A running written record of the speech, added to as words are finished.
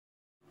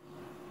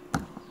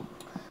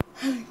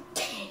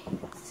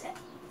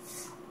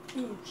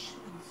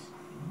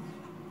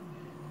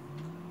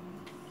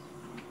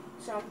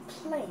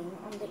playing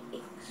on the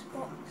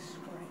Xbox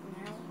right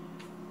now,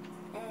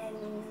 and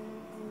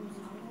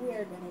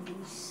we're gonna do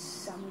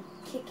some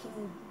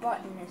kicking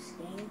butt in this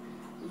game.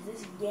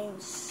 This game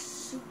is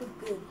super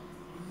good.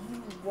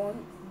 You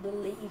won't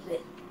believe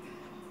it.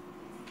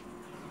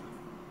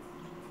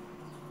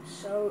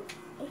 So,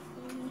 if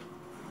we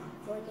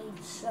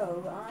need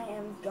so, I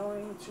am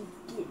going to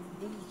get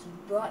these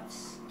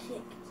butts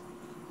kicked.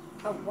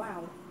 Oh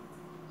wow.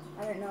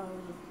 I don't know,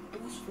 the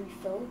boost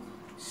refill.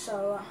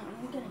 So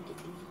I'm gonna get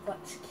these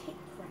butts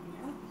kicked right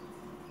now.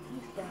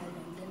 These guys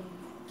are gonna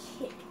be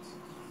kicked.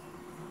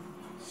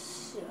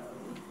 So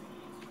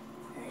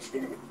I'm just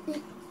gonna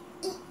eat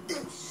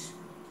this.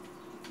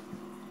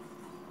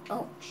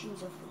 Oh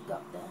jeez, I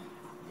forgot the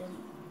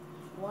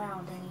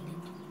wow that I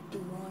needed to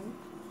do one.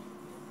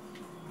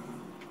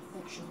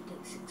 Make sure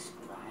to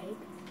subscribe.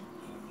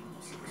 And if you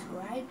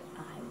subscribe, I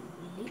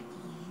will let you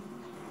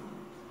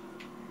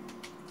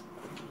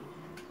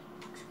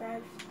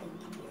subscribe. Thank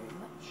you very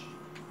much.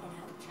 And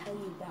I'll tell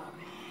you about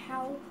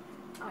how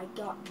I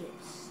got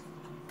this.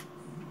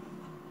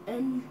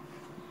 And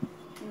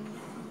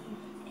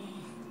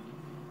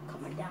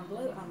comment down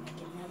below. I'll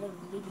make another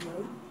video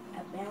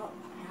about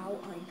how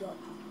I got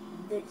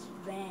this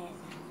van.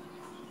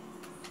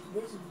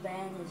 This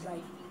van is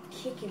like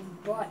kicking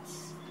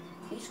butts.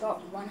 It's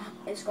got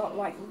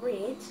like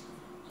red,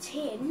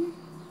 10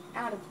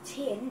 out of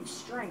 10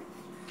 strength.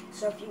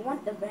 So if you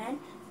want the van,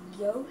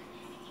 go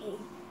ahead,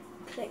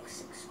 click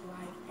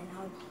subscribe, and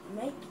I'll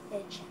make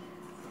a channel.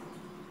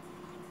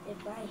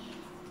 If you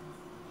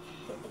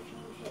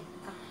hit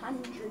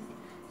 100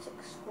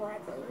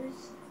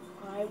 subscribers,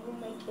 I will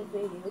make a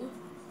video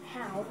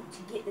how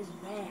to get this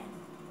van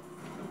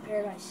in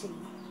Paradise City.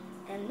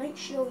 And make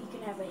sure you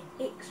can have an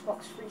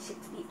Xbox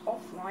 360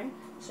 offline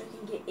so you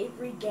can get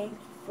every game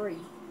for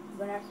free.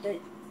 You're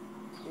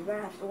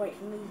gonna have to wait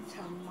for me to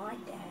tell my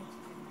dad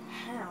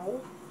how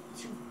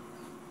to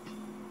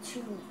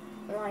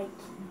like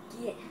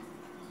get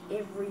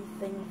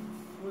everything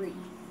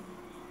free.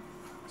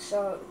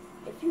 So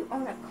if you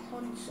own a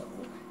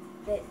console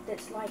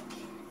that's like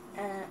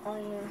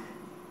on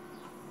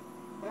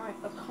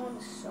like a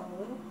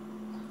console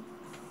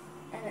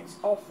and it's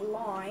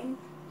offline,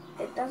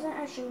 it doesn't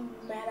actually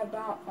matter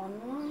about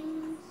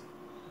online.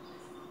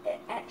 It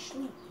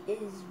actually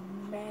is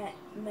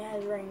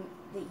mattering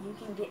that you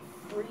can get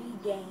free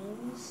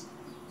games.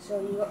 So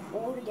you got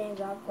all the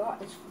games I've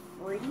got is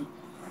for free. I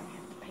don't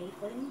have to pay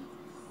for them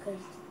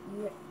because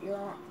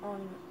you're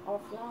on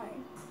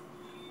offline.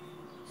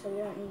 So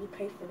you don't need to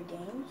pay for the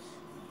games.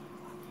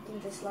 You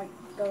can just like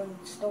go and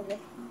install it.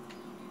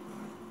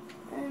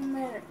 And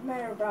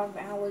matter about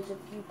hours if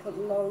you put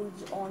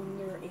loads on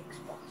your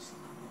Xbox.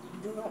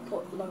 Do not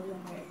put loads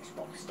on your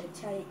Xbox. It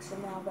takes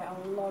about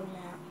a lot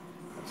now.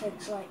 It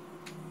takes like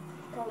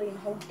probably a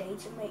whole day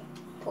to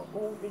put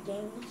all the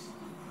games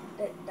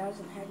that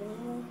doesn't have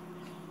anymore.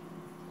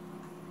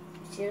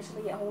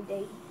 Seriously, a whole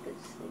day,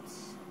 because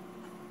it's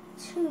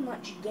too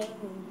much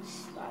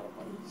games, by the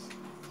way.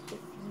 If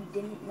you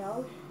didn't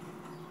know,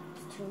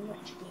 it's too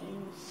much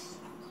games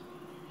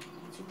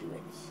to do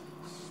it.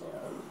 So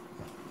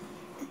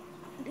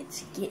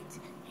let's get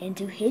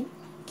into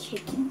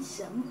kicking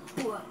some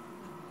butt.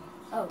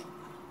 Oh,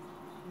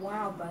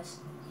 wow, Buzz.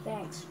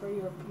 Thanks for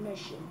your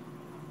permission.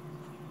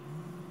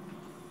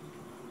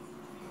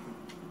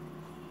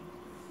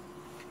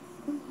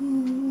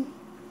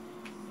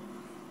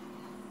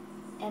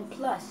 And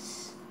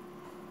plus,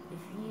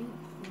 if you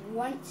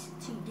want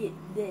to get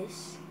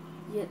this,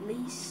 you at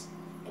least,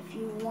 if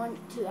you want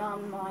to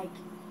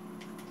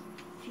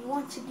if you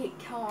want to get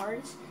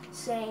cards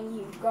saying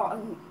you've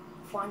gotten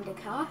find a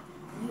car,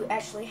 you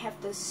actually have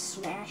to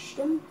smash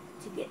them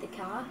to get the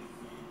car.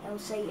 It'll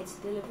say it's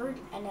delivered,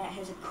 and that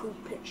has a cool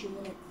picture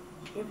in it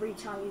every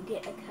time you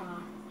get a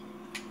car.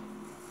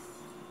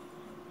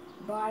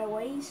 By the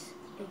ways,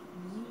 if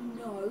you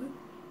know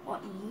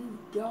what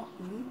you've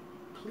gotten,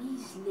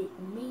 please let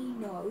me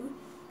know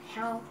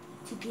how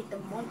to get the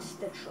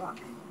monster truck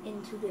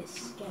into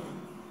this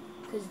game.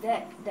 Because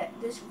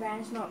this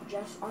van's not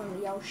just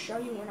only, I'll show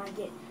you when I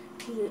get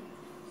to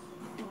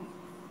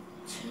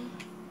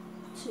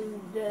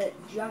the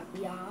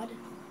junkyard.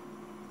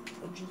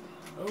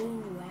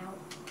 Oh wow.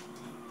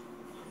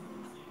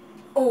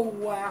 Oh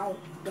wow,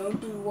 don't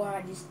do what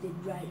I just did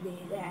right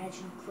there. That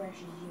actually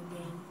crashes your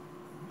game.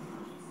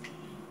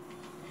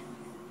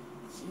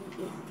 See,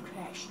 it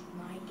crashed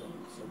my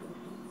game, so don't do.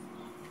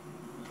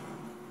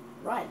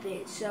 Right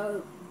there,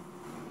 so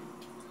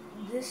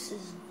this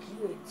is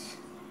good.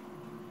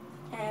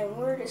 And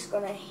we're just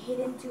gonna head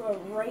into a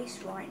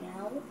race right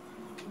now.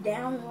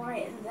 Down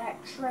right at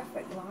that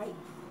traffic light.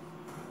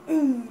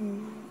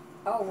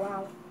 Oh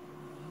wow.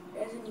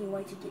 There's a new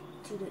way to get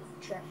to the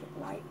traffic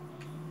light.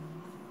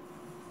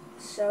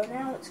 So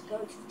now let's go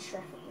to the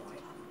traffic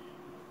light.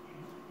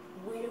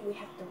 Where do we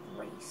have to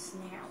race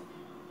now?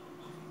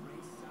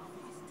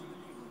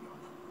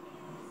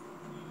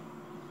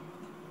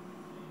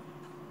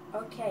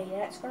 Okay,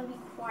 that's going to be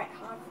quite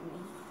hard for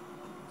me.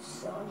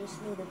 So I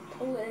just need to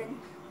pull in,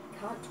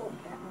 can't talk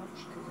that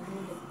much because I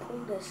need to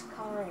pull this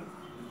car in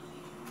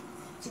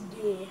to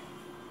gear.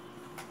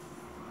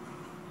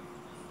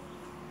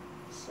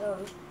 So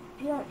if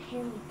you don't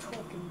hear me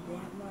talking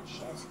that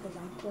much, that's because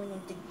I'm pulling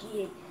into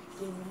gear,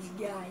 getting these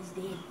guys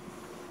dead.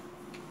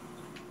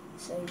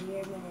 So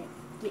you're gonna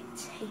get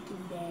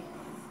taken down.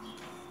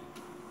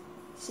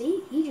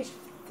 See, he just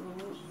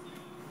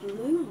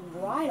flew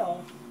right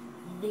off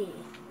there.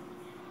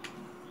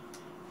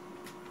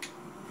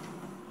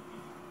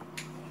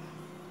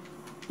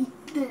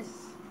 Eat this.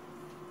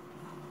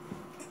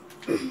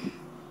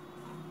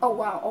 Oh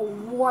wow, oh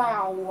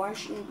wow. I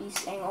shouldn't be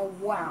saying oh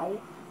wow,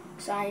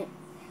 because I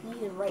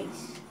need a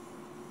race.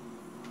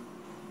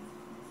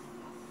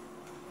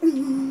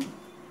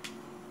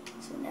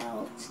 So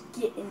now let's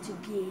get into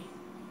gear.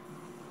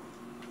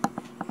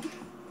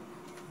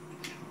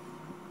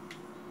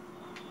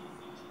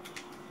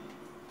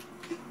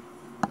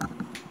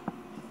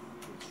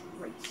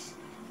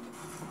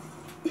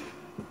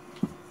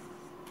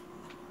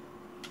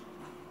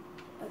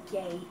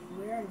 Okay,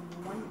 we're in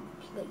one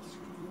place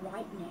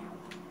right now,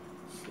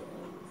 so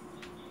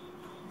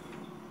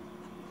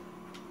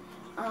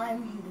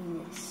I'm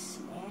gonna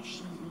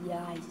smash these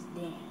guys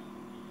down.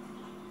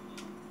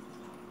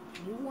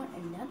 If you want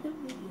another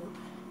video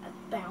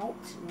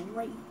about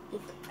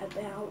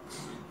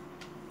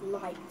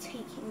like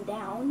taking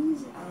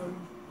downs, I'll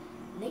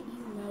let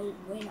you know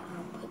when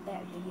I put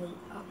that video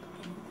up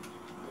in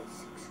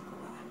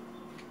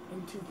the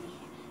into the.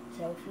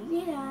 So if you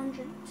get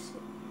 100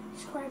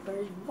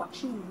 subscribers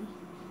watching me,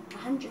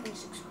 100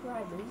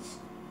 subscribers,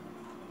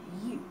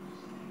 you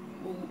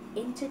will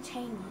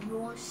entertain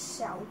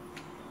yourself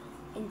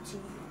into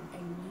a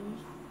new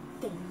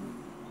thing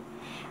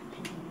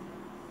happening.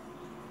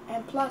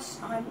 And plus,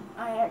 I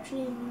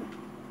actually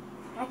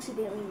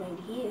accidentally made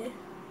here,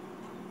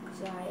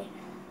 because I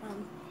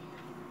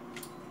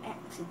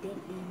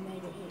accidentally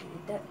made it here.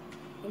 That,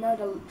 you know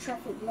the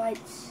traffic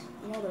lights,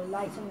 you know the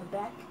lights on the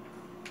back,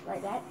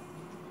 like that.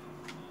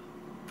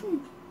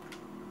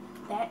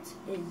 That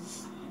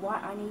is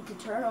what I need to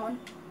turn on,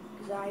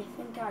 because I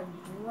think I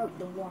broke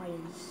the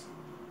wires.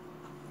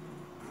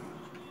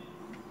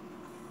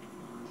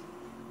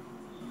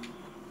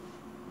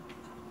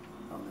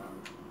 Oh no.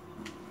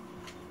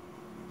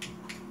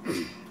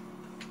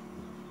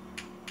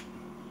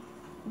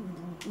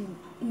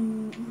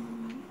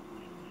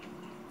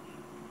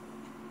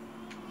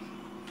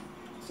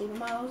 See the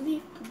miles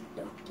left?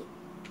 Okay.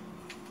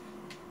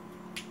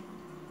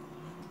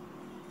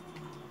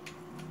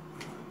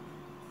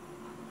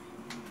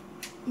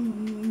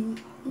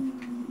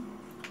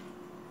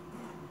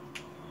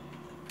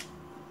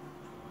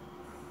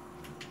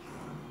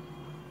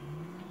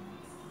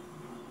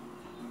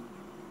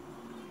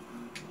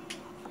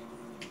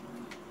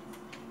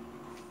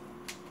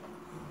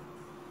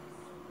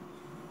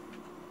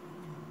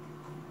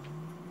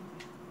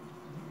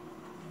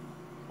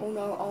 Oh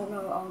no, oh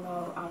no, oh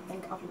no, I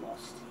think I've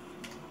lost.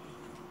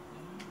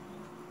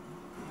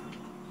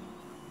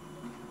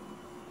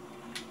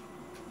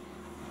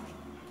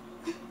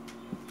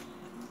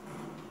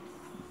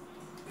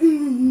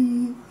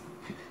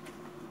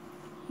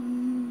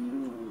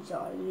 So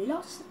I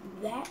lost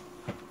that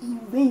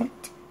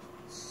event,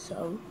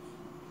 so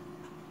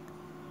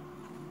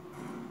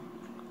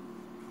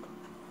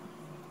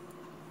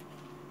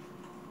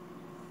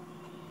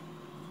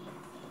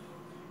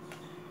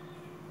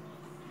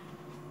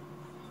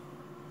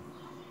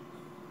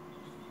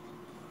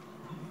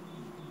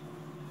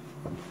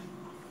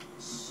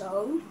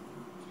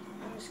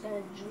I'm just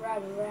gonna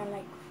drive around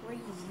like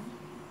crazy.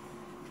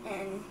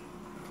 And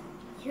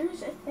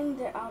here's a thing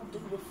that I'll do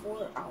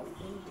before I'll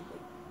end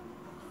it.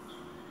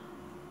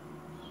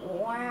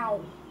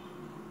 Wow,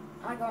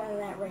 I got in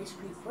that race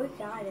pretty quick.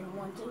 I didn't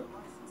want to.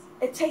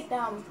 A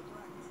takedown.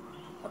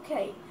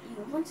 Okay,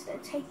 he wants the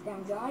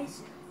takedown,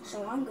 guys.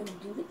 So I'm gonna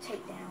do the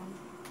takedown.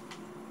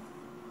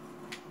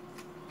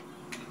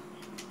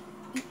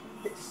 Eat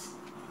this.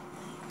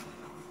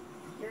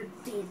 You're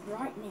dead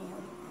right now.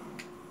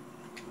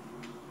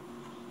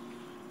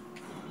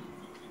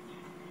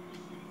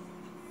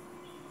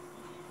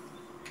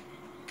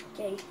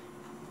 Okay,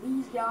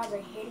 these guys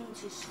are heading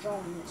to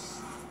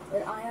strongness,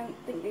 but I don't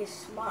think they're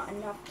smart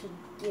enough to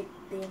get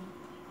them,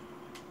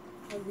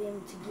 for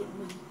them to get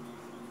me.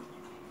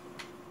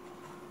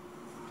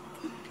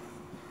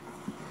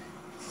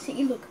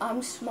 See, look,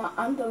 I'm smart.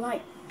 I'm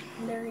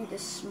literally the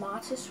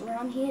smartest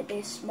around here.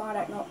 They're smart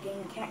at not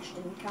getting catched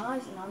in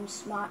cars, and I'm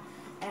smart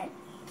at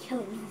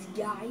killing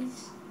these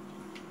guys.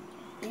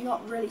 They're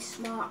not really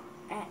smart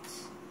at,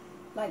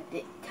 like,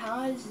 the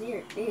cars.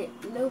 They're a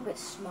little bit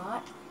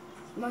smart.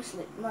 Most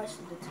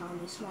of the time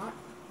they're smart,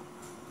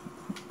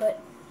 but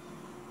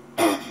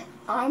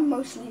I'm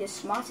mostly the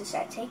smartest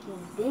at taking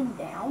them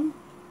down,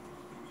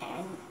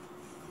 and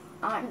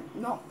I'm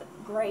not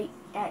great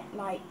at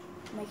like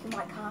making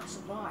my car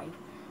survive.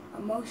 I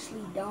mostly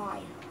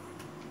die.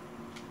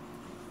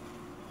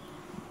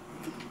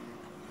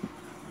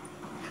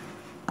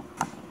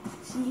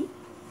 See,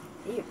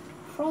 they're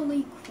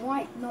probably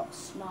quite not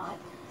smart,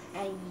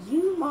 and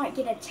you might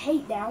get a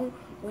takedown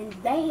when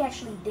they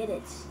actually did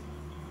it.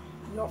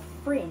 Your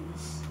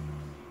friends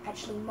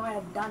actually might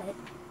have done it,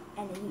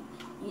 and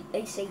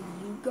they say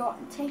you got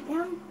a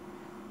takedown.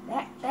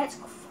 That's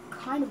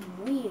kind of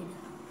weird.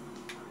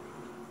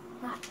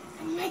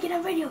 I'm making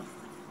a video.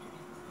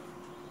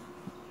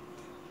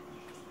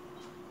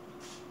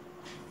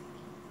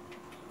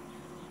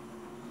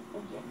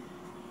 Oh yeah.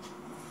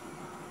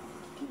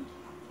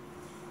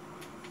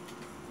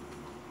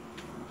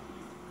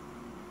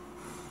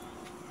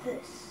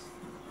 This.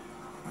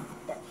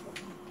 That's what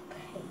you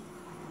pay.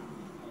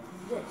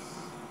 This.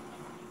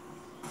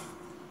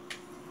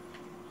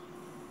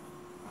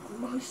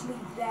 Mostly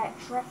that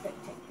traffic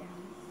takedown.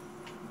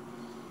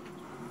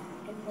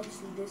 And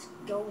mostly this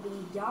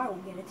golden guy will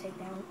get a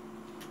takedown.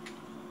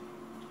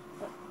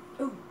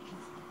 Oh.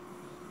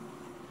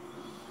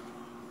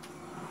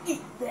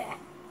 Eat that.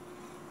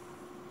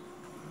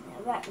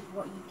 Now that is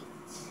what you get.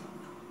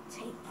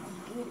 Take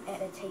good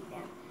at a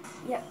takedown.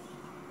 Yep.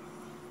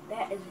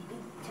 That is a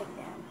good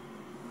takedown.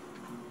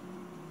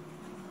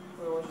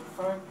 Where was it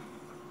from?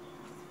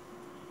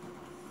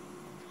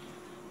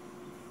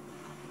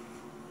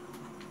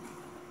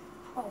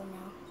 Oh no.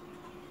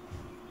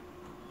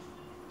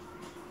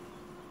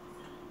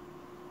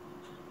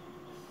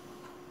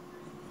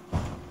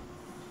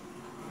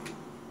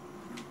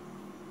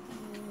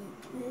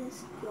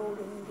 This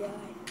golden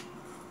guy.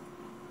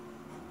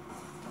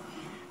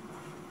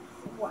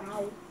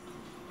 Wow.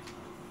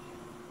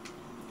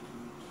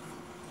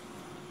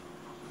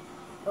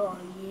 Oh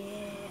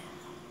yeah.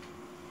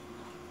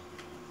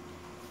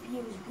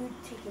 Feels good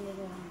taking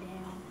everyone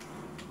down.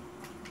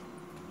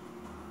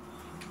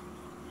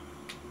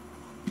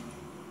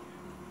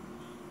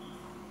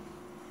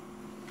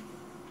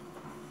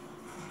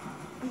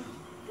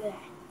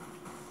 That.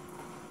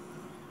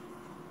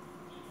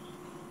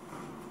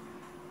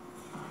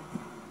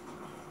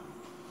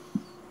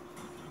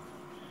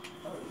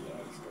 Oh yeah,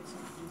 it's got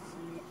some juice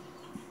in it.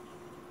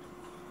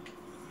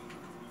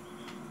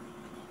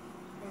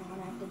 I'm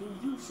gonna have to do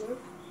you, sir.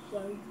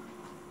 Sorry.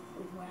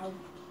 Oh wow.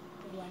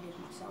 Oh, I did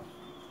myself.